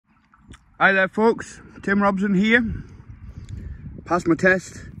Hi there folks, Tim Robson here. Passed my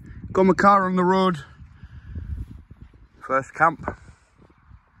test, got my car on the road. First camp.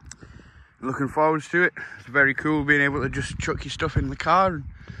 Looking forward to it. It's very cool being able to just chuck your stuff in the car and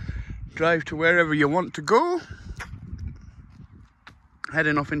drive to wherever you want to go.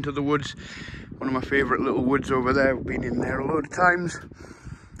 Heading off into the woods, one of my favourite little woods over there. I've been in there a load of times.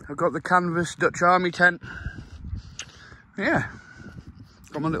 I've got the canvas Dutch Army tent. Yeah.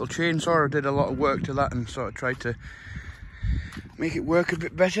 Got my little chainsaw. I did a lot of work to that and sort of tried to make it work a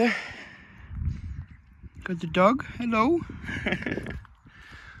bit better. Got the dog, hello.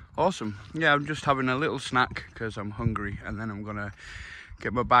 Awesome. Yeah, I'm just having a little snack because I'm hungry, and then I'm gonna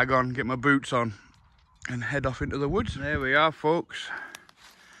get my bag on, get my boots on and head off into the woods. There we are folks,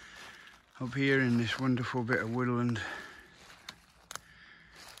 up here in this wonderful bit of woodland.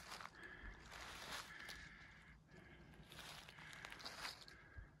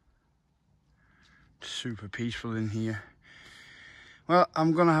 Super peaceful in here. Well,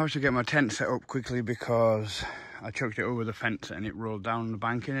 I'm gonna have to get my tent set up quickly because I chucked it over the fence and it rolled down the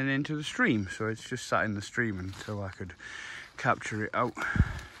banking and into the stream, so it's just sat in the stream until I could capture it out.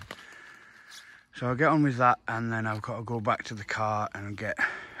 So I'll get on with that, and then I've got to go back to the car and get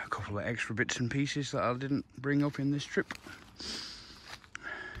a couple of extra bits and pieces that I didn't bring up in this trip.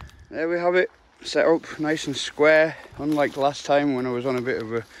 There we have it, set up nice and square. Unlike last time when I was on a bit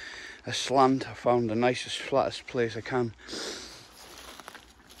of a slant, I found the nicest, flattest place I can.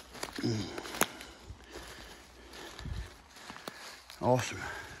 Awesome,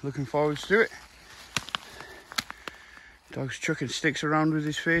 looking forward to it. Dog's chucking sticks around with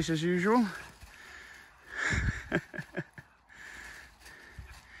his face as usual.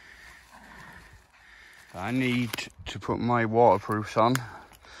 I need to put my waterproofs on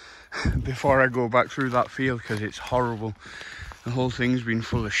before I go back through that field because it's horrible. The whole thing's been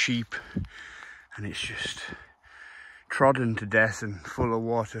full of sheep and it's just trodden to death and full of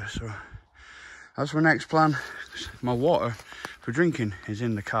water. So that's my next plan. My water for drinking is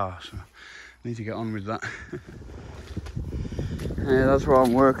in the car, so I need to get on with that. Yeah, that's what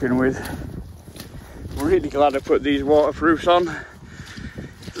I'm working with. I'm really glad I put these waterproofs on.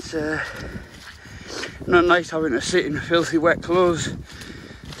 It's not nice having to sit in filthy wet clothes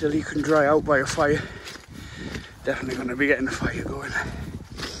till you can dry out by a fire. Definitely going to be getting the fire going.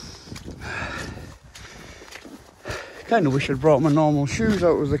 Kind of wish I'd brought my normal shoes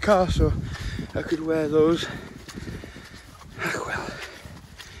out of the car so I could wear those. Well,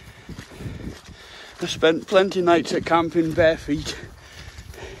 I spent plenty of nights at camp in bare feet.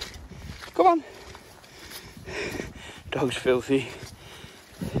 Come on. Dog's filthy.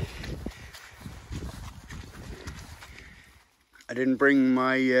 I didn't bring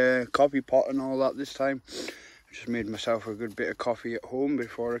my coffee pot and all that this time. I just made myself a good bit of coffee at home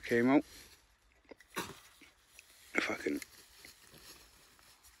before I came out. If I can.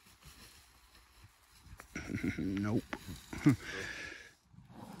 Nope.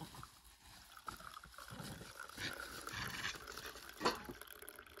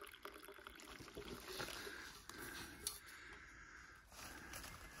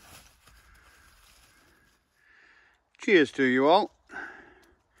 Cheers to you all.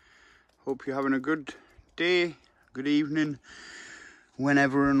 Hope you're having a good day, good evening,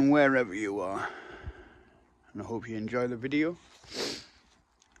 whenever and wherever you are. And I hope you enjoy the video.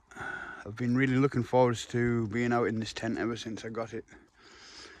 I've been really looking forward to being out in this tent ever since I got it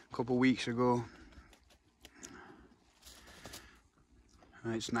a couple of weeks ago.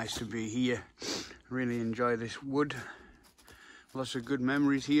 And it's nice to be here. I really enjoy this wood. Lots of good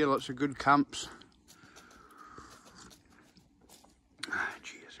memories here, lots of good camps.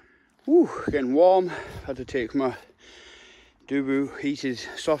 Cheers. Ooh, getting warm. Had to take my Dubu heated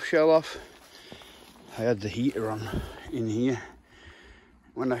soft shell off. I had the heater on in here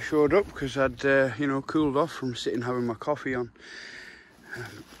when I showed up because I'd you know, cooled off from sitting having my coffee on.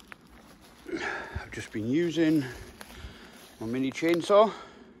 I've just been using my mini chainsaw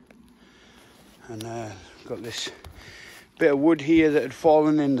and got this bit of wood here that had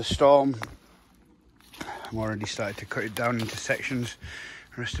fallen in the storm. I'm already started to cut it down into sections.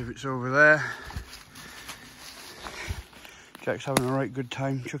 The rest of it's over there. Jack's having a right good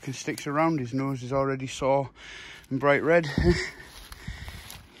time chucking sticks around. His nose is already sore and bright red.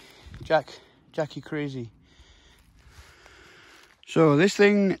 Jackie crazy. So this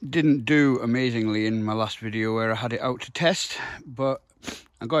thing didn't do amazingly in my last video where I had it out to test, but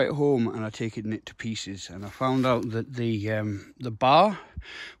I got it home and I've taken it to pieces, and I found out that the bar,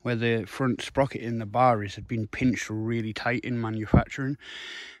 where the front sprocket in the bar is, had been pinched really tight in manufacturing,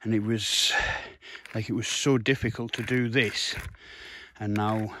 and it was so difficult to do this And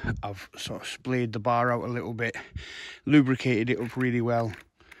now I've sort of splayed the bar out a little bit, lubricated it up really well,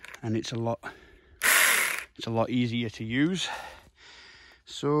 and it's a lot easier to use.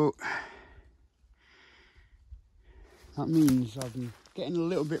 So that means I'm getting a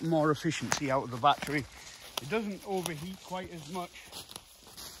little bit more efficiency out of the battery. It doesn't overheat quite as much.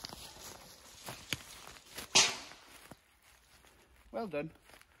 Well done.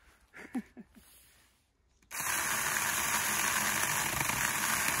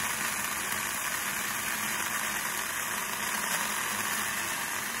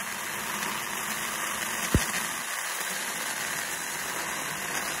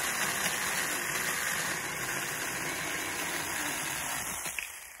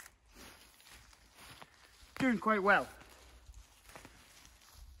 Doing quite well.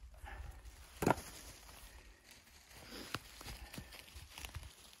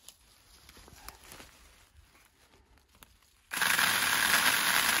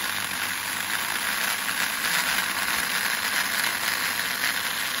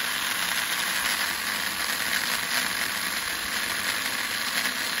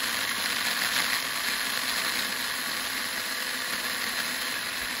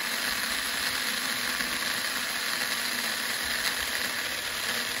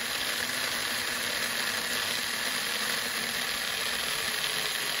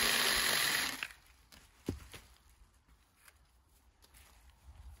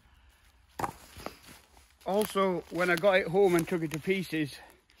 Also, when I got it home and took it to pieces,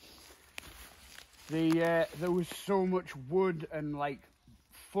 there was so much wood and like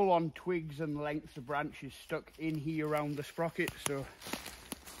full-on twigs and lengths of branches stuck in here around the sprocket, so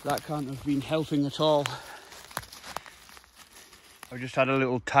that can't have been helping at all. I just had a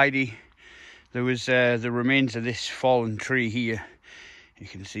little tidy. There was the remains of this fallen tree here. You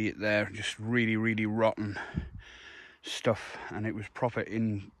can see it there, just really rotten stuff, and it was proper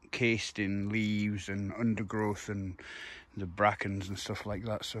encased in leaves and undergrowth and the brackens and stuff like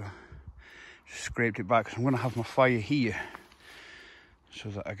that. So just scraped it back. So I'm going to have my fire here so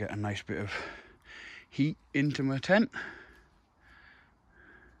that I get a nice bit of heat into my tent.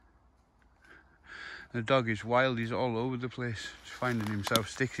 The dog is wild, he's all over the place, he's finding himself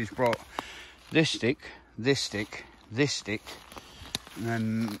sticks. He's brought this stick, this stick, this stick, and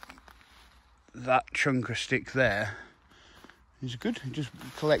then that chunk of stick there. He's good, he just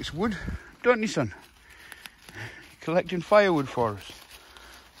collects wood, don't you, son? Collecting firewood for us.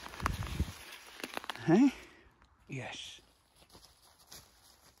 Hey? Yes.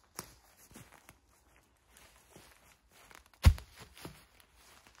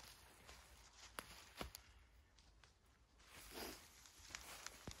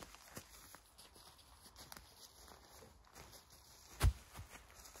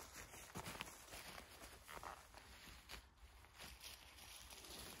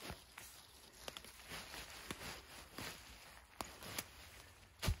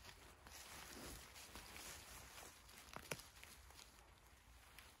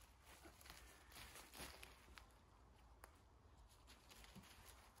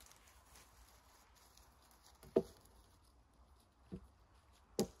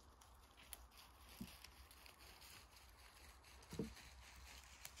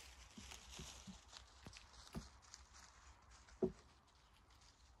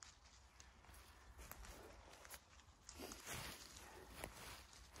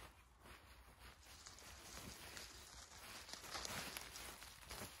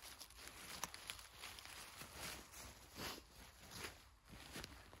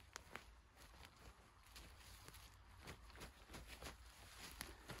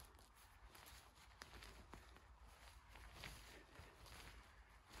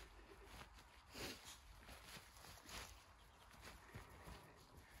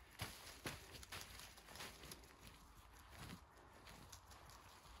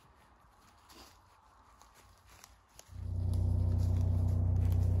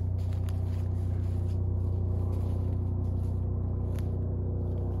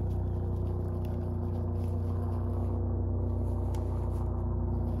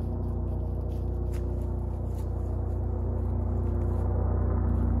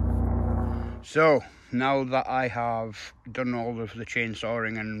 So now that I have done all of the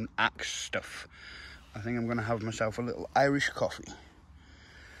chainsawing and axe stuff, I think I'm going to have myself a little Irish coffee.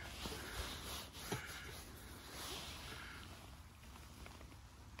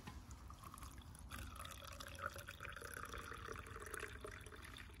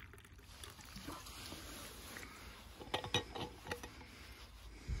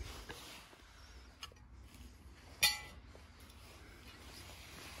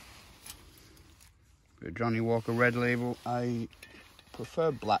 Johnny Walker Red Label. I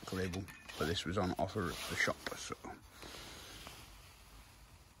prefer Black Label, but this was on offer at the shop, so.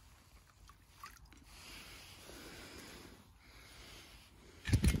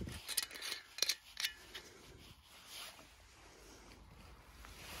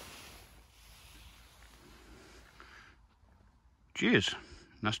 Cheers,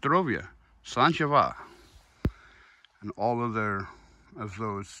 Nastarovia, Slanchava, and all other of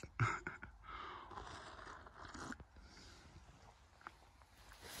those.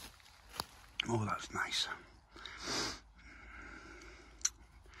 Oh, that's nice.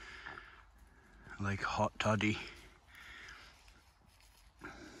 I like hot toddy.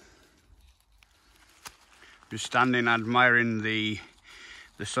 Just standing admiring the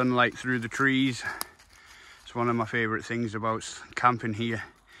sunlight through the trees. It's one of my favourite things about camping here.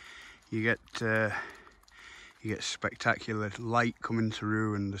 You get spectacular light coming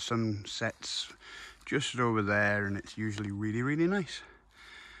through, and the sun sets just over there, and it's usually really, really nice.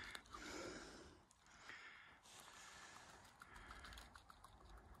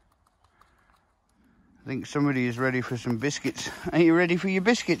 I think somebody is ready for some biscuits. Are you ready for your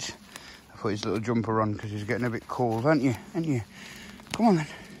biscuits? I put his little jumper on because he's getting a bit cold, aren't you? Come on then.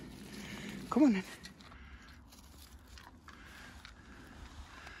 Come on then.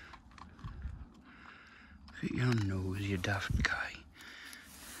 Look at your nose, you daft guy.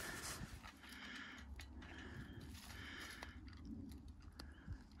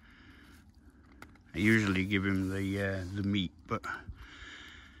 I usually give him the meat, but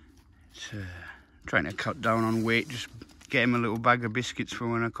it's trying to cut down on weight. Just get him a little bag of biscuits for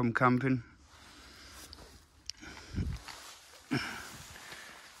when I come camping.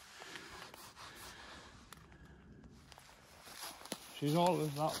 She's all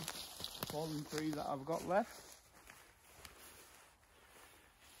of that fallen tree that I've got left.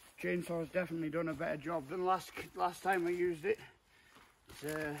 Chainsaw's definitely done a better job than last time I used it.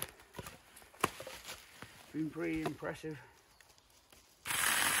 It's been pretty impressive.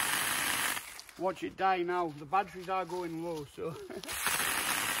 Watch it die now. The batteries are going low, so.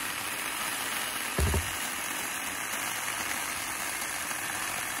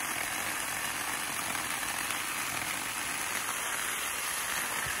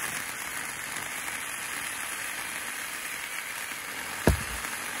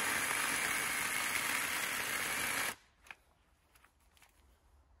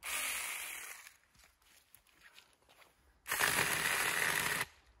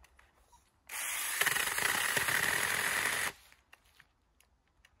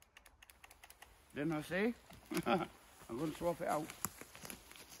 Didn't I say? I'm going to swap it out.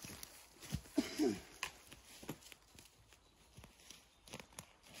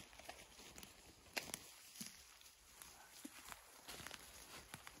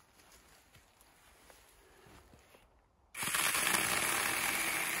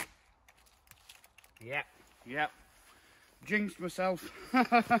 Yep. Jinxed myself. What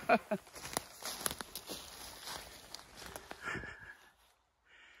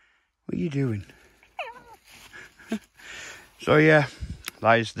are you doing? So yeah,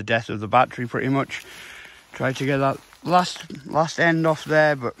 that is the death of the battery pretty much. Tried to get that last end off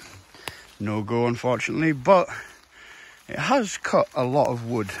there, but no go unfortunately. But it has cut a lot of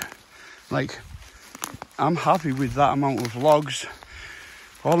wood. Like, I'm happy with that amount of logs.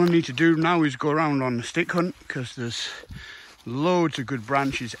 All I need to do now is go around on the stick hunt, because there's loads of good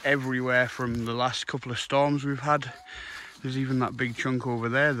branches everywhere from the last couple of storms we've had. There's even that big chunk over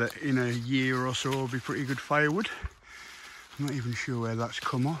there that in a year or so will be pretty good firewood. I'm not even sure where that's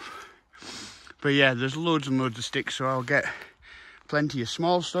come off. But yeah, there's loads and loads of sticks, so I'll get plenty of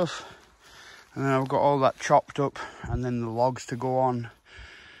small stuff. And then I've got all that chopped up, and then the logs to go on.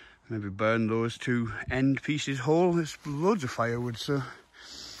 Maybe burn those two end pieces whole. There's loads of firewood, so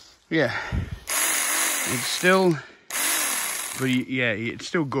yeah. It's still, but yeah, it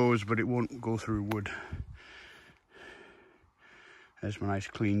still goes, but it won't go through wood. There's my nice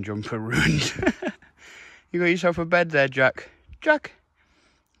clean jumper ruined. You got yourself a bed there, Jack. Jack,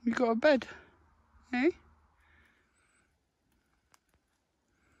 you got a bed, eh?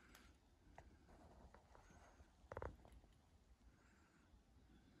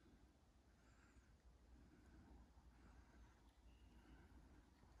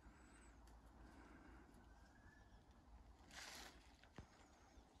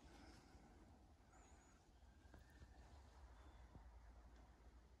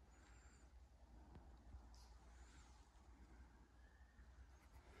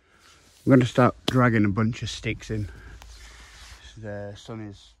 I'm going to start dragging a bunch of sticks in. The sun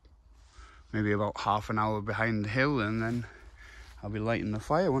is maybe about half an hour behind the hill, and then I'll be lighting the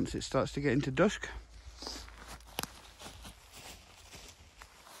fire once it starts to get into dusk.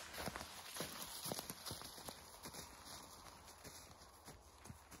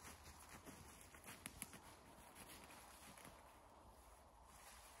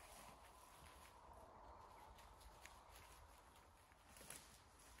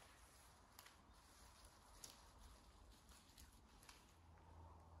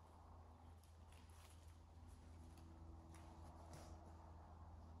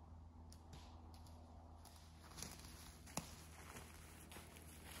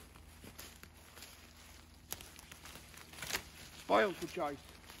 spoiled for choice.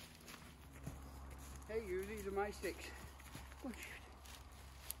 Hey you, these are my sticks. Go on, shoot.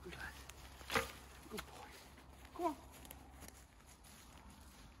 Good lad. Good boy. Go on.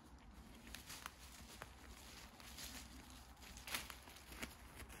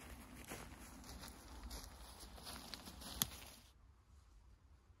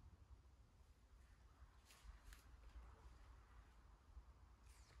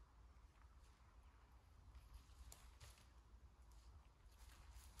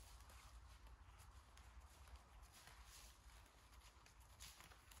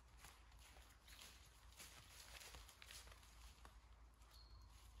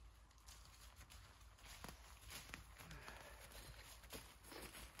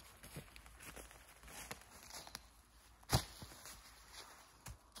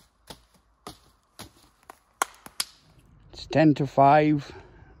 It's 10 to 5.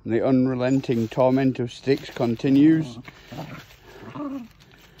 The unrelenting torment of sticks continues.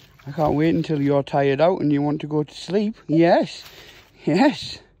 I can't wait until you're tired out and you want to go to sleep. Yes,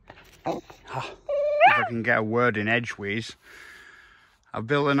 yes. If I can get a word in edgeways. I've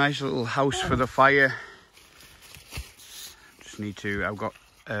built a nice little house for the fire. Just need to, I've got,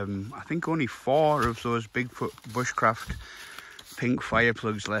 I think only 4 of those Bigfoot Bushcraft pink fire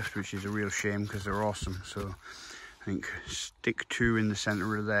plugs left, which is a real shame because they're awesome. So I think stick 2 in the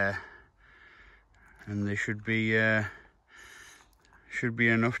centre of there, and they should be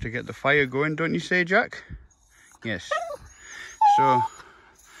enough to get the fire going, don't you say, Jack? Yes. So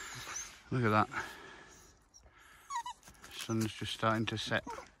look at that. Sun's just starting to set.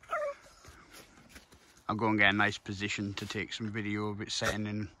 I'll go and get a nice position to take some video of it setting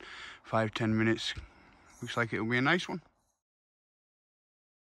in 5-10 minutes. Looks like it'll be a nice one.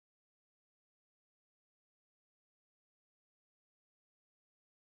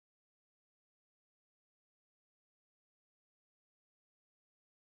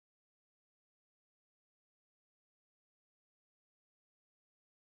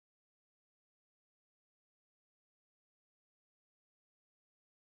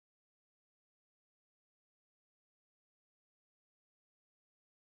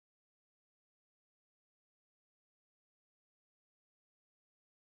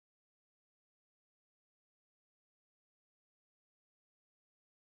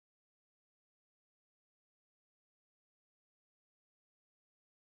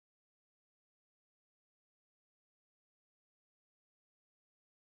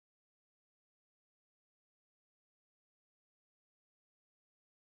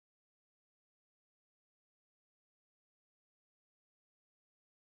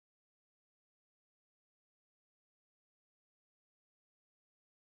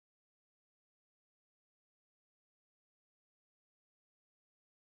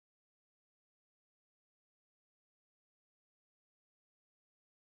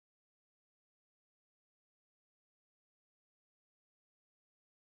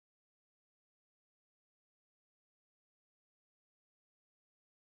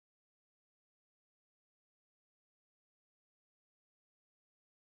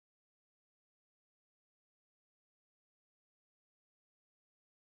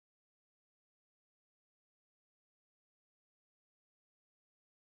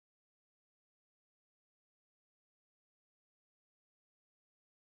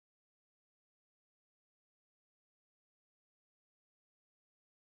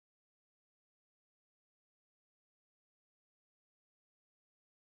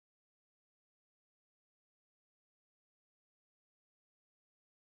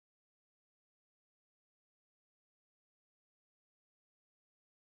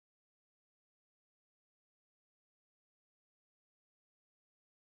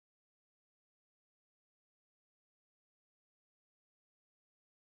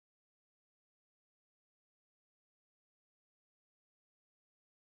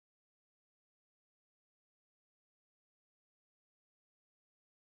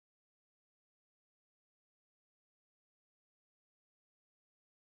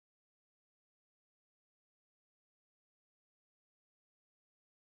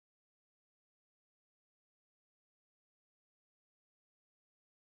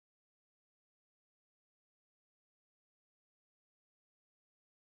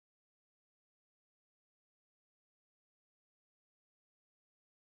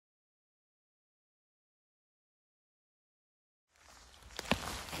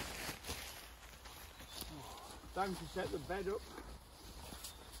 Time to set the bed up.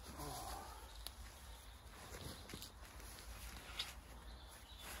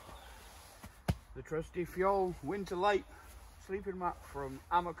 The trusty Fjol Winter Light sleeping mat from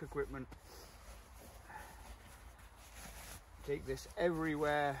Amok Equipment. Take this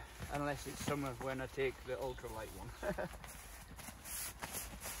everywhere unless it's summer when I take the ultralight one.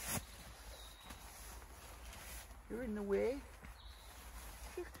 You're in the way.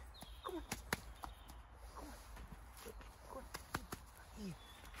 Come on. Come on. Come on. Here.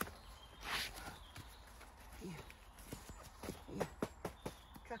 Here. Here.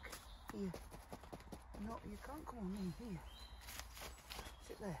 Chuck. Here. No, you can't come on in here.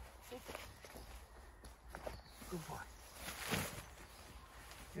 Sit there. Sit. Good boy.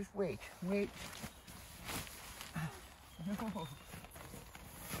 Just wait. Wait. No.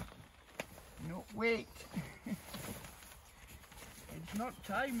 No, wait. It's not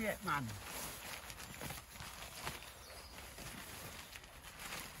time yet, man.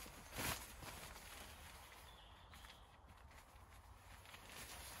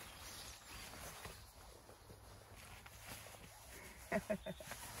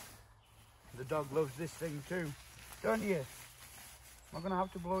 The dog loves this thing too, don't you? I'm gonna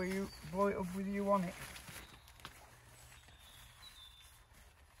have to blow it up with you on it.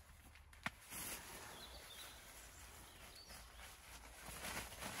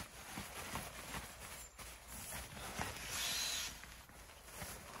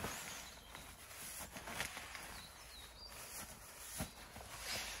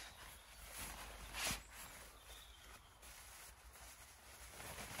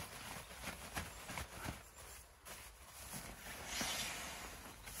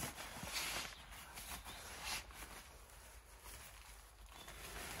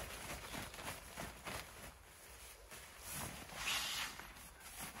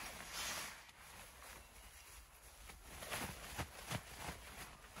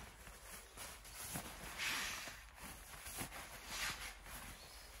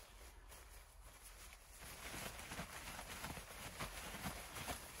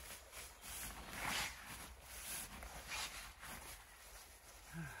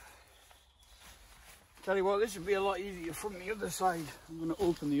 Tell you what, this would be a lot easier from the other side. I'm going to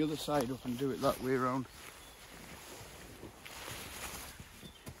open the other side up and do it that way around.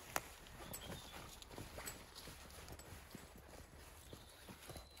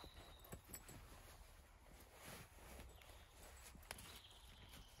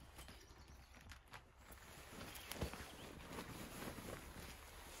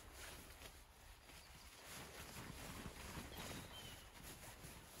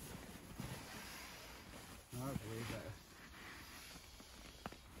 That's way better.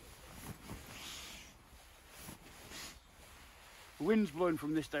 The wind's blowing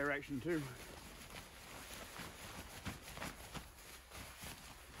from this direction too.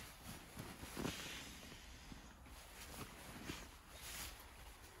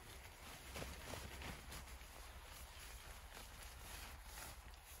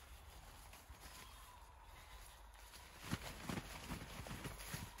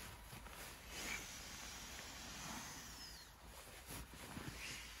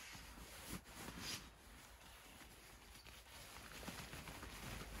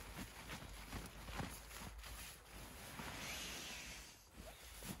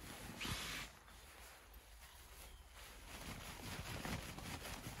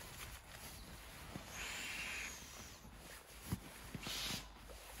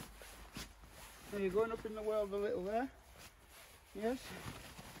 Are you going up in the world a little there? Yes?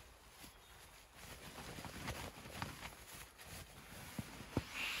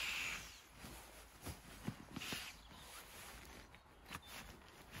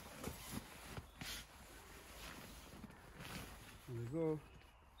 There we go.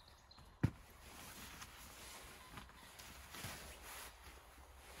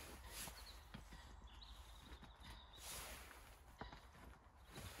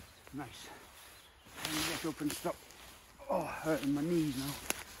 Nice. Let me get up and stop. Oh, hurting my knees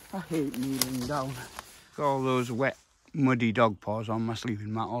now. I hate kneeling down. Got all those wet, muddy dog paws on my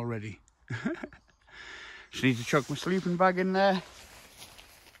sleeping mat already. Just need to chuck my sleeping bag in there.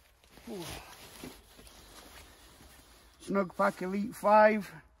 Ooh. Snugpak Elite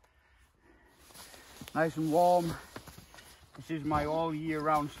 5. Nice and warm. This is my all year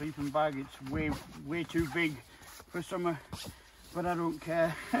round sleeping bag. It's way too big for summer, but I don't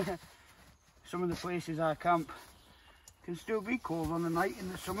care. Some of the places I camp can still be cold on the night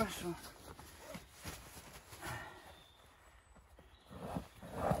in the summer, so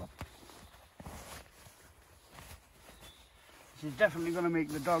this is definitely going to make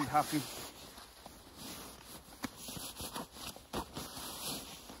the dog happy.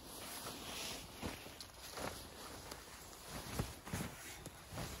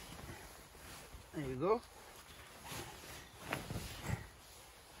 There you go.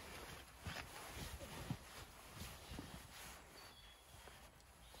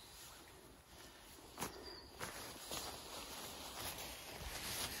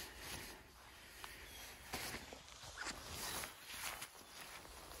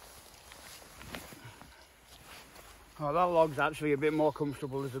 Oh, that log's actually a bit more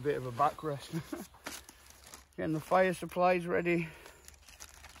comfortable as a bit of a backrest. Getting the fire supplies ready.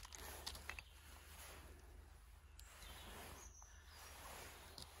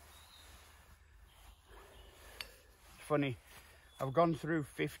 It's funny, I've gone through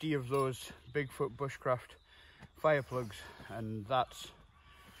 50 of those Bigfoot Bushcraft fire plugs, and that's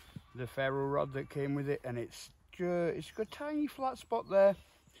the ferro rod that came with it, and it's got a tiny flat spot there.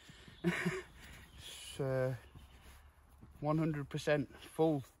 It's 100%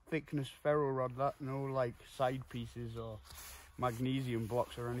 full thickness ferro rod, that, no like side pieces or magnesium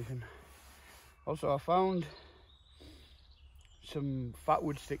blocks or anything. Also, I found some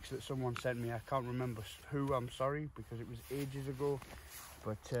fatwood sticks that someone sent me. I can't remember who, I'm sorry, because it was ages ago,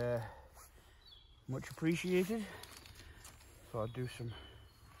 but much appreciated. So I'll do some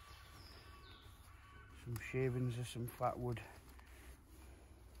shavings of some fatwood.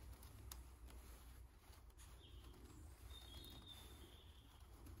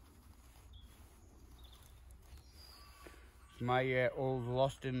 My old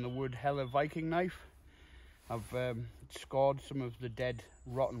Lost in the Wood Hella Viking knife. I've scored some of the dead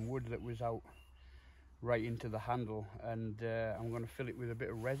rotten wood that was out right into the handle, and I'm going to fill it with a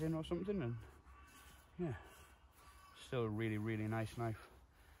bit of resin or something, and yeah, still a really, really nice knife.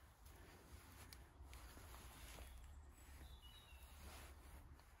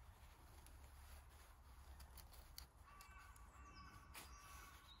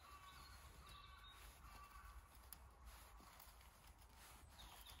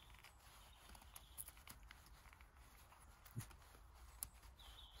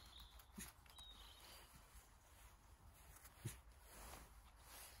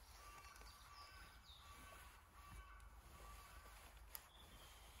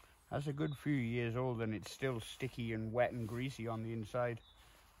 That's a good few years old and it's still sticky and wet and greasy on the inside.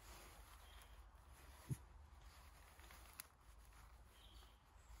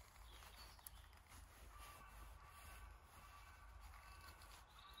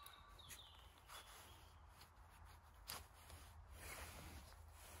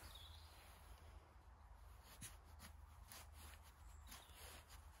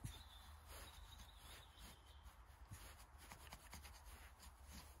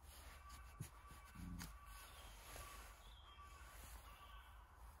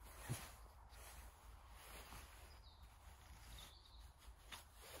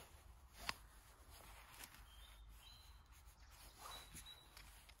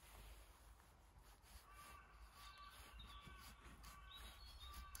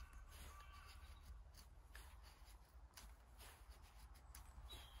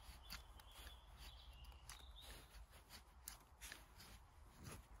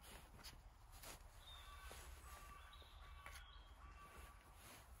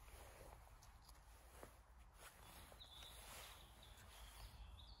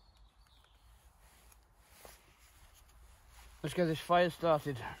 Let's get this fire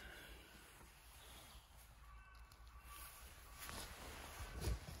started.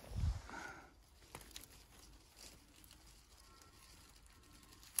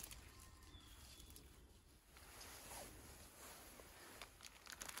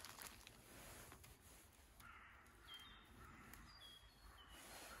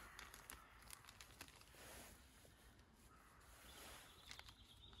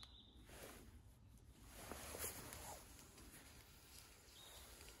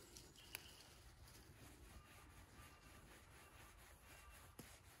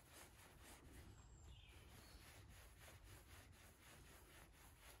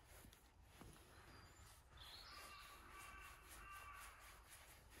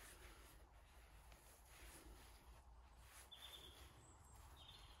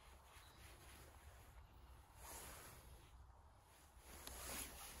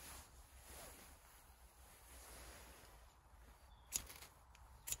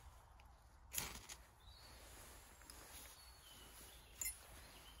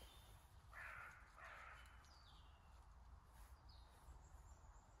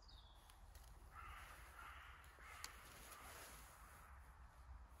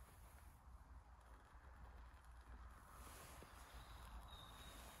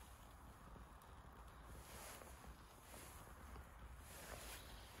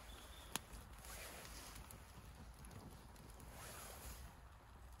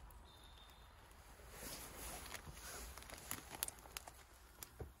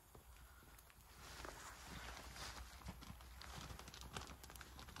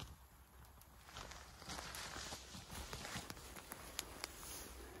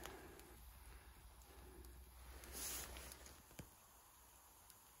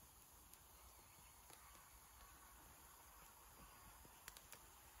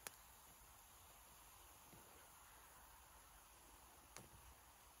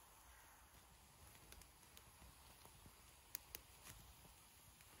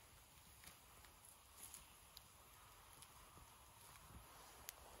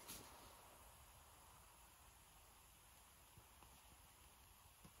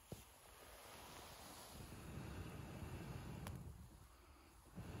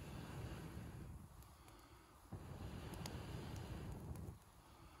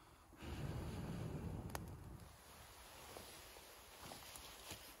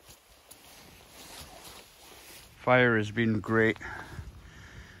 fire has been great.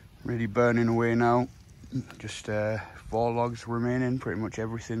 Really burning away now. Just 4 logs remaining, pretty much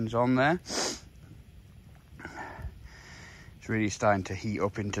everything's on there. It's really starting to heat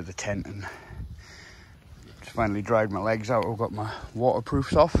up into the tent, and just finally dried my legs out. I've got my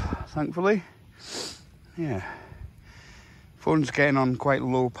waterproofs off, thankfully. Yeah. Phone's getting on quite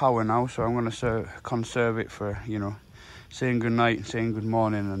low power now, so I'm going to conserve it for, you know, saying good night and saying good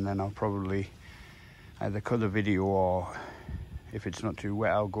morning, and then I'll probably either cut the video, or if it's not too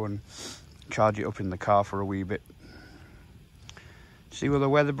wet, I'll go and charge it up in the car for a wee bit. See what the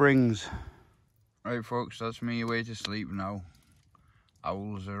weather brings. Right folks, that's me away to sleep now.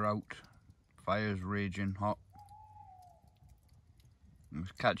 Owls are out, fire's raging hot. I'll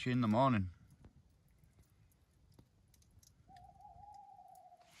catch you in the morning.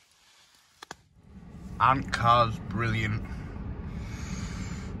 Ant car's brilliant.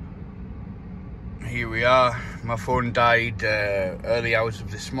 Here we are. My phone died early hours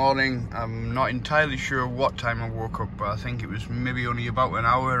of this morning. I'm not entirely sure what time I woke up, but I think it was maybe only about an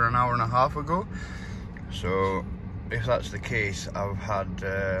hour and a half ago. So if that's the case, I've had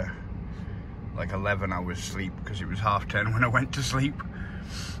like 11 hours sleep, because it was 10:30 when I went to sleep.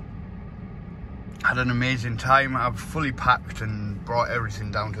 Had an amazing time. I've fully packed and brought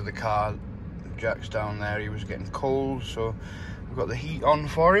everything down to the car. Jack's down there, he was getting cold, so I've got the heat on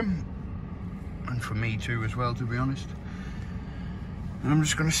for him, and for me too as well, to be honest. And I'm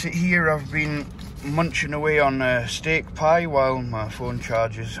just going to sit here. I've been munching away on steak pie while my phone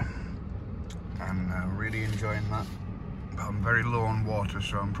charges, and really enjoying that. But I'm very low on water,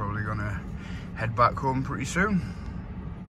 so I'm probably going to head back home pretty soon.